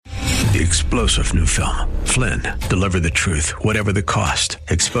The explosive new film, Flynn, deliver the truth, whatever the cost,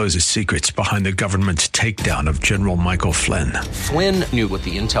 exposes secrets behind the government's takedown of General Michael Flynn. Flynn knew what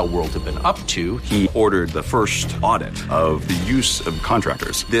the intel world had been up to. He ordered the first audit of the use of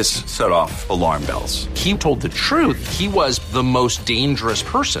contractors. This set off alarm bells. He told the truth. He was the most dangerous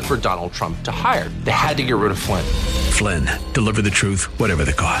person for Donald Trump to hire. They had to get rid of Flynn. Flynn, deliver the truth, whatever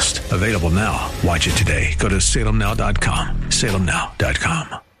the cost. Available now. Watch it today. Go to salemnow.com.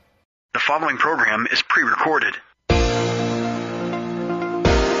 salemnow.com. The following program is pre-recorded.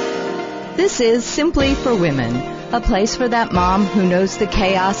 This is Simply for Women, a place for that mom who knows the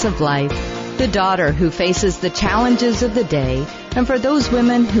chaos of life, the daughter who faces the challenges of the day, and for those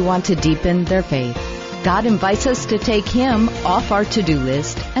women who want to deepen their faith. God invites us to take Him off our to-do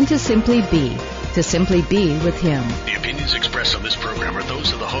list and to simply be with Him. The opinions expressed on this program are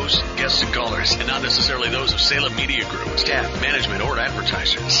those of the host, guests, and callers, and not necessarily those of Salem Media Group, staff, management, or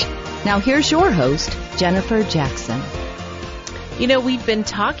advertisers. Now here's your host, Jennifer Jackson. You know, we've been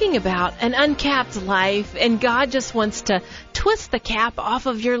talking about an uncapped life, and God just wants to twist the cap off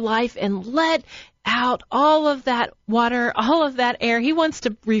of your life and let out all of that water, all of that air. He wants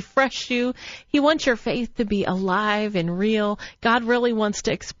to refresh you. He wants your faith to be alive and real. God really wants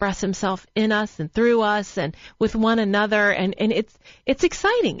to express Himself in us and through us and with one another. And it's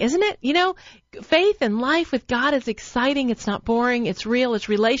exciting, isn't it? You know, faith and life with God is exciting. It's not boring. It's real. It's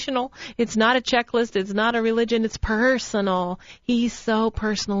relational. It's not a checklist. It's not a religion. It's personal. He so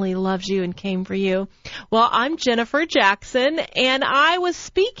personally loves you and came for you. Well, I'm Jennifer Jackson, and I was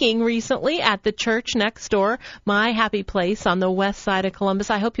speaking recently at the church next door, My Happy Place on the west side of Columbus.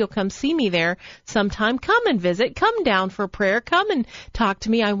 I hope you'll come see me there sometime. Come and visit. Come down for prayer. Come and talk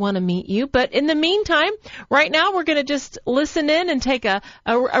to me. I want to meet you. But in the meantime, right now we're going to just listen in and take a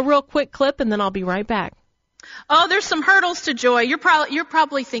real quick clip, and then I'll be right back. Oh, there's some hurdles to joy. You're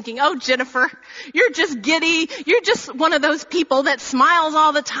probably thinking, oh, Jennifer, you're just giddy. You're just one of those people that smiles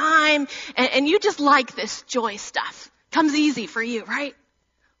all the time, and you just like this joy stuff. Comes easy for you, right?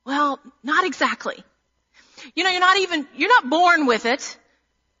 Well, not exactly. You know, you're not born with it.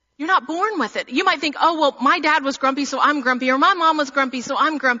 You're not born with it. You might think, oh, well, my dad was grumpy, so I'm grumpy, or my mom was grumpy, so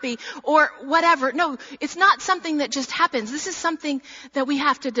I'm grumpy, or whatever. No, it's not something that just happens. This is something that we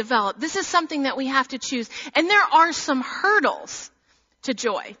have to develop. This is something that we have to choose. And there are some hurdles to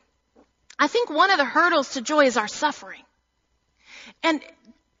joy. I think one of the hurdles to joy is our suffering.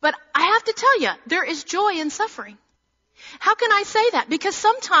 But I have to tell you, there is joy in suffering. How can I say that? Because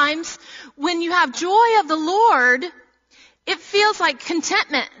sometimes when you have joy of the Lord, it feels like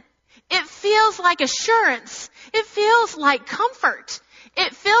contentment. It feels like assurance. It feels like comfort.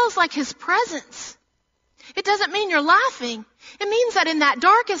 It feels like His presence. It doesn't mean you're laughing. It means that in that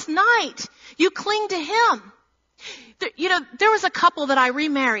darkest night, you cling to Him. You know, there was a couple that I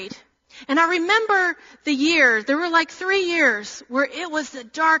remarried. And I remember the year, there were like 3 years where it was the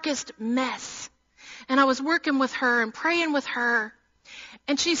darkest mess. And I was working with her and praying with her.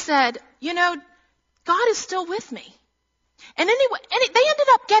 And she said, you know, God is still with me. And anyway, they ended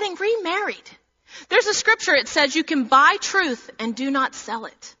up getting remarried. There's a scripture, it says you can buy truth and do not sell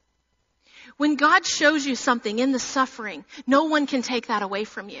it. When God shows you something in the suffering, no one can take that away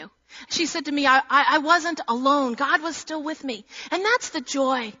from you. She said to me, I wasn't alone. God was still with me. And that's the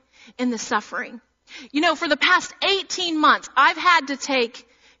joy in the suffering. You know, for the past 18 months, I've had to take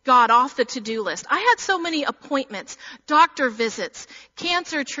God off the to-do list. I had so many appointments, doctor visits,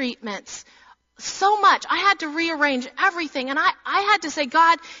 cancer treatments, so much. I had to rearrange everything. And I had to say,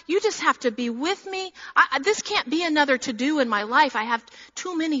 God, you just have to be with me. This can't be another to-do in my life. I have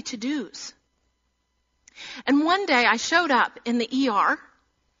too many to-dos. And one day I showed up in the ER.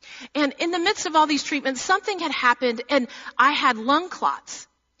 And in the midst of all these treatments, something had happened and I had lung clots.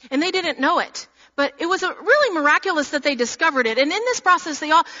 And they didn't know it. But it was really miraculous that they discovered it. And in this process,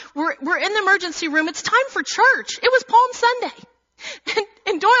 they all were in the emergency room. It's time for church. It was Palm Sunday.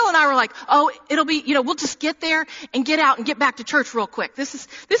 And Doyle and I were like, oh, it'll be, you know, we'll just get there and get out and get back to church real quick. This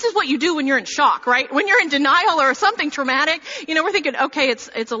is what you do when you're in shock, right? When you're in denial or something traumatic, you know, we're thinking, okay,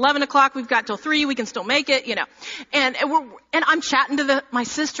 it's 11 o'clock. We've got till 3. We can still make it, you know. And I'm chatting to my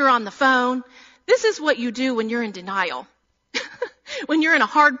sister on the phone. This is what you do when you're in denial. When you're in a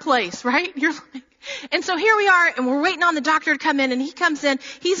hard place, right? You're like, and so here we are, and we're waiting on the doctor to come in, and he comes in.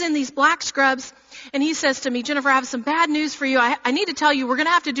 He's in these black scrubs, and he says to me, Jennifer, I have some bad news for you. I need to tell you, we're going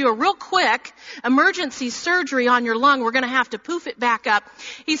to have to do a real quick emergency surgery on your lung. We're going to have to poof it back up.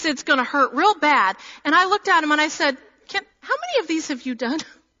 He said, it's going to hurt real bad. And I looked at him, and I said, how many of these have you done?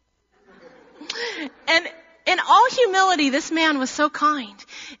 And in all humility, this man was so kind.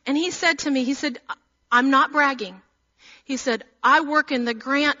 And he said to me, I'm not bragging. He said, I work in the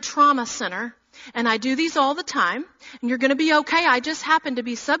Grant Trauma Center, and I do these all the time, and you're going to be okay. I just happen to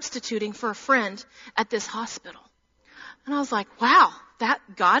be substituting for a friend at this hospital. And I was like, wow, that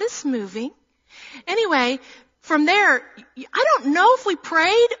God is moving. Anyway, from there, I don't know if we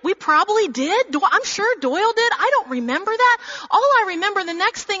prayed. We probably did. I'm sure Doyle did. I don't remember that. All I remember, the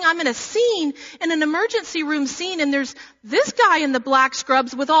next thing, I'm in a scene, in an emergency room scene, and there's this guy in the black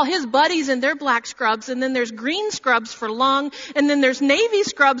scrubs with all his buddies in their black scrubs, and then there's green scrubs for lung, and then there's navy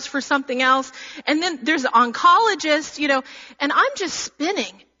scrubs for something else, and then there's an oncologist, and I'm just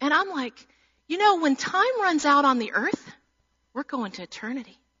spinning. And I'm like, when time runs out on the earth, we're going to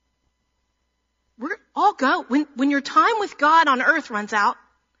eternity. We're all go. When your time with God on earth runs out,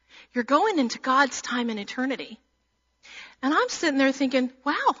 you're going into God's time in eternity. And I'm sitting there thinking,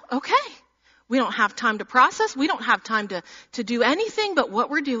 wow, okay. We don't have time to process. We don't have time to do anything but what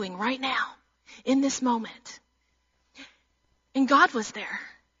we're doing right now in this moment. And God was there.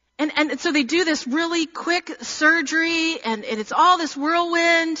 And so they do this really quick surgery, and it's all this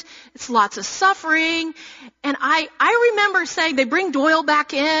whirlwind. It's lots of suffering. And I remember saying, they bring Doyle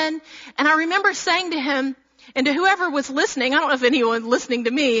back in, and I remember saying to him, and to whoever was listening, I don't know if anyone was listening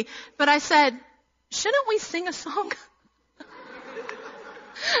to me, but I said, shouldn't we sing a song?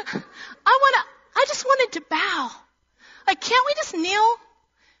 I just wanted to bow. Like, can't we just kneel?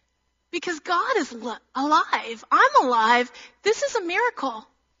 Because God is alive. I'm alive. This is a miracle.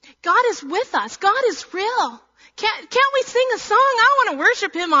 God is with us. God is real. Can't we sing a song? I want to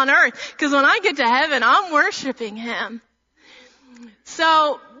worship Him on earth, because when I get to heaven, I'm worshiping Him.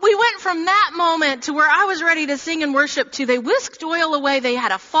 So we went from that moment to where I was ready to sing and worship to they whisked Doyle away. They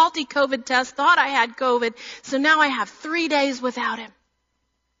had a faulty COVID test, thought I had COVID. So now I have 3 days without him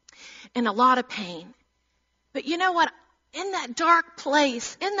and a lot of pain. But you know what? In that dark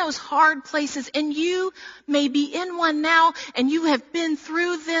place, in those hard places, and you may be in one now, and you have been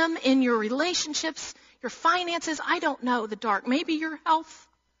through them in your relationships, your finances, I don't know, the dark, maybe your health.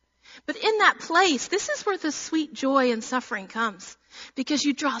 But in that place, this is where the sweet joy and suffering comes, because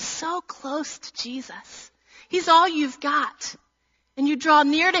you draw so close to Jesus. He's all you've got. And you draw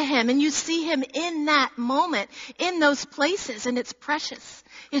near to Him, and you see Him in that moment, in those places, and it's precious.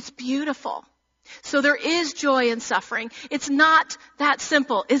 It's beautiful. So there is joy in suffering. It's not that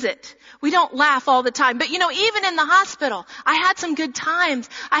simple, is it? We don't laugh all the time. But even in the hospital, I had some good times.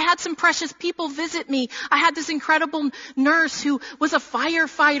 I had some precious people visit me. I had this incredible nurse who was a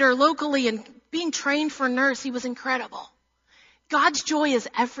firefighter locally and being trained for a nurse. He was incredible. God's joy is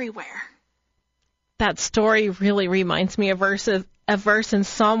everywhere. That story really reminds me of a verse in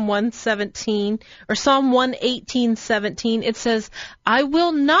Psalm 117 or Psalm 118:17. It says, I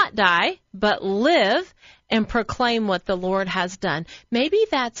will not die, but live and proclaim what the Lord has done. Maybe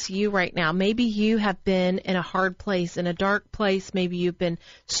that's you right now. Maybe you have been in a hard place, in a dark place. Maybe you've been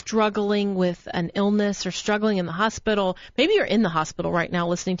struggling with an illness or struggling in the hospital. Maybe you're in the hospital right now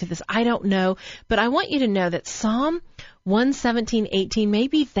listening to this. I don't know. But I want you to know that Psalm 117:18,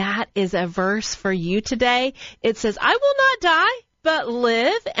 maybe that is a verse for you today. It says, I will not die, but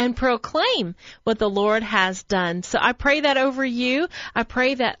live and proclaim what the Lord has done. So I pray that over you. I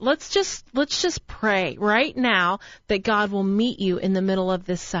pray that let's just pray right now that God will meet you in the middle of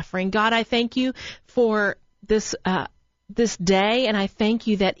this suffering. God, I thank you for this day, and I thank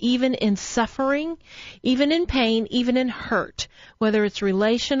you that even in suffering, even in pain, even in hurt, whether it's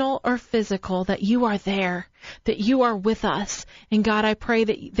relational or physical, that you are there, that you are with us. And God, I pray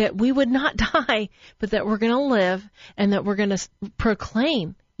that we would not die, but that we're going to live and that we're going to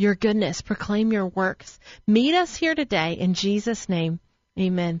proclaim your goodness, proclaim your works. Meet us here today in Jesus' name.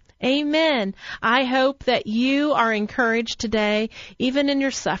 Amen. Amen. I hope that you are encouraged today, even in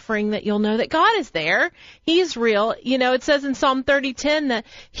your suffering, that you'll know that God is there. He is real. It says in Psalm 30:10 that,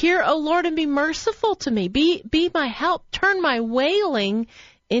 hear, O Lord, and be merciful to me. Be my help. Turn my wailing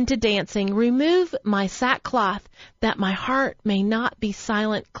into dancing. Remove my sackcloth, that my heart may not be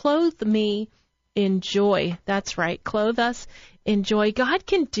silent. Clothe me in joy. That's right. Clothe us in joy. God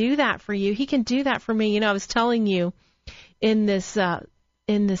can do that for you. He can do that for me. I was telling you in this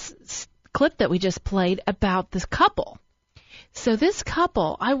clip that we just played about this couple. So this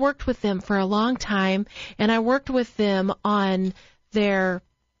couple, I worked with them for a long time, and I worked with them on their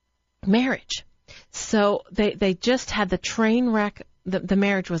marriage. So they just had the train wreck. The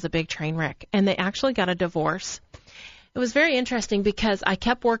marriage was a big train wreck, and they actually got a divorce. It was very interesting because I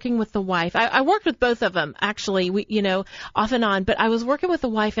kept working with the wife. I worked with both of them, actually, off and on, but I was working with the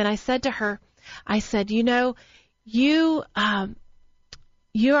wife, and I said to her,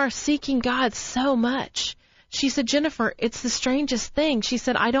 you are seeking God so much. She said, Jennifer, it's the strangest thing. She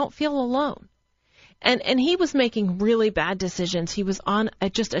said, I don't feel alone. And he was making really bad decisions. He was on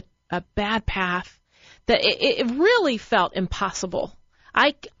just a bad path that it really felt impossible.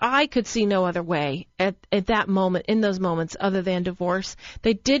 I could see no other way at that moment, in those moments, other than divorce.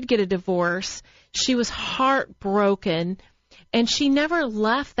 They did get a divorce. She was heartbroken, and she never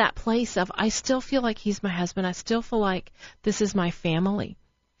left that place of, I still feel like he's my husband. I still feel like this is my family.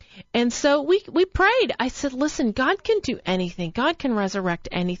 And so we prayed. I said, listen, God can do anything. God can resurrect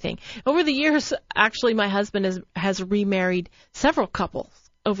anything. Over the years, actually, my husband has remarried several couples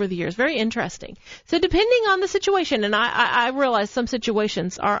over the years. Very interesting. So depending on the situation, and I realize some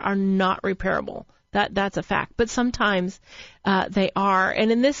situations are not repairable. That's a fact. But sometimes they are.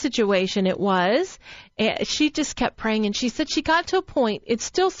 And in this situation, it was. She just kept praying, and she said she got to a point, it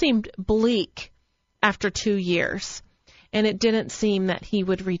still seemed bleak after 2 years. And it didn't seem that he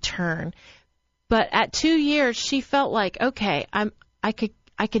would return. But at 2 years, she felt like, okay, I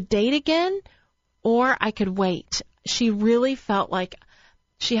could date again, or I could wait. She really felt like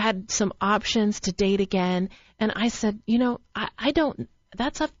she had some options to date again. And I said, I don't.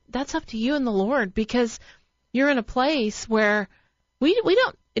 That's up to you and the Lord, because you're in a place where we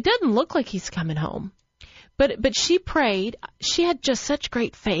don't. It doesn't look like he's coming home. But she prayed. She had just such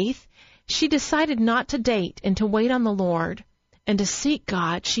great faith. She decided not to date and to wait on the Lord and to seek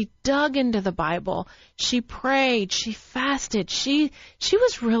God. She dug into the Bible. She prayed. She fasted. She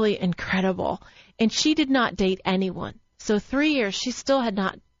was really incredible. And she did not date anyone. So 3 years, she still had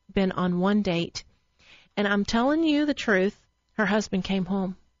not been on one date. And I'm telling you the truth, her husband came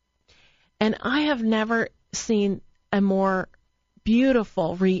home. And I have never seen a more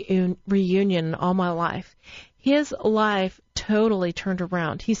beautiful reunion in all my life. His life totally turned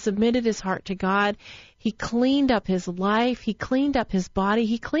around. He submitted his heart to God. He cleaned up his life. He cleaned up his body.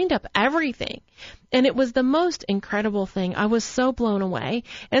 He cleaned up everything. And it was the most incredible thing. I was so blown away.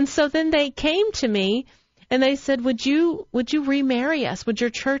 And so then they came to me and they said, would you remarry us? Would your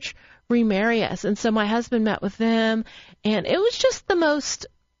church remarry us? And so my husband met with them, and it was just the most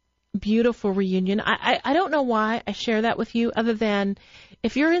beautiful reunion. I don't know why I share that with you, other than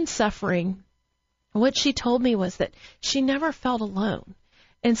if you're in suffering, what she told me was that she never felt alone.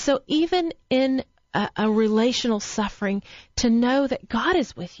 And so even in a relational suffering, to know that God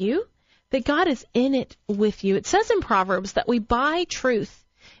is with you, that God is in it with you. It says in Proverbs that we buy truth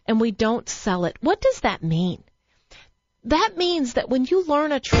and we don't sell it. What does that mean? That means that when you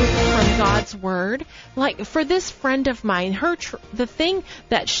learn a truth from God's Word, like for this friend of mine, the thing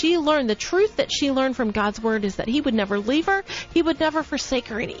that she learned, the truth that she learned from God's Word is that He would never leave her, He would never forsake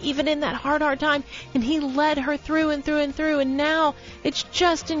her, and even in that hard time, and He led her through and through and through, and now it's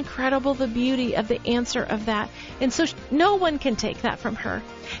just incredible, the beauty of the answer of that. And so no one can take that from her.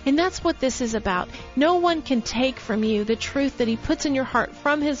 And that's what this is about. No one can take from you the truth that He puts in your heart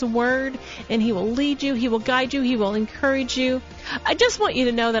from His Word, and He will lead you, He will guide you, He will encourage you. I just want you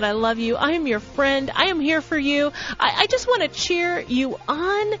to know that I love you. I am your friend. I am here for you. I just want to cheer you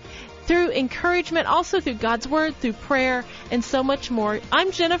on through encouragement, also through God's Word, through prayer, and so much more.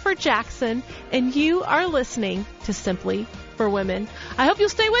 I'm Jennifer Jackson, and you are listening to Simply for Women. I hope you'll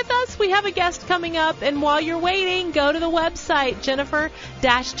stay with us. We have a guest coming up, and while you're waiting, go to the website,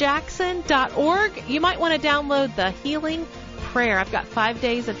 jennifer-jackson.org. You might want to download the Healing Prayer. I've got 5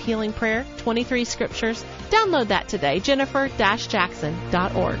 days of healing prayer, 23 scriptures. Download that today,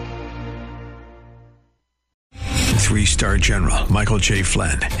 jennifer-jackson.org. 3-star General Michael J.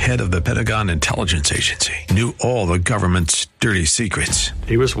 Flynn, head of the Pentagon Intelligence Agency, knew all the government's dirty secrets.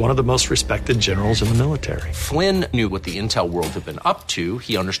 He was one of the most respected generals in the military. Flynn knew what the intel world had been up to.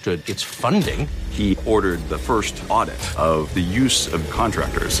 He understood its funding. He ordered the first audit of the use of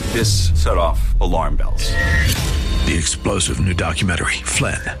contractors. This set off alarm bells. The explosive new documentary,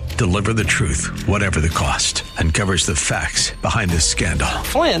 Flynn, Deliver the Truth, Whatever the Cost, uncovers the facts behind this scandal.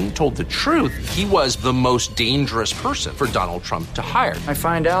 Flynn told the truth. He was the most dangerous person for Donald Trump to hire. I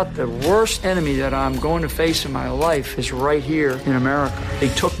find out the worst enemy that I'm going to face in my life is right here in America. They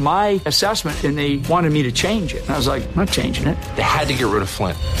took my assessment and they wanted me to change it. And I was like, I'm not changing it. They had to get rid of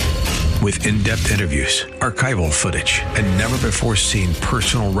Flynn. With in-depth interviews, archival footage, and never-before-seen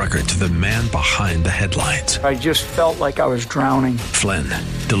personal records of the man behind the headlines. I just felt like I was drowning. Flynn,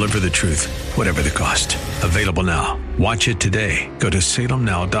 Deliver the Truth, Whatever the Cost. Available now. Watch it today. Go to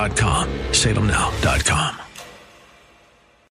salemnow.com. salemnow.com.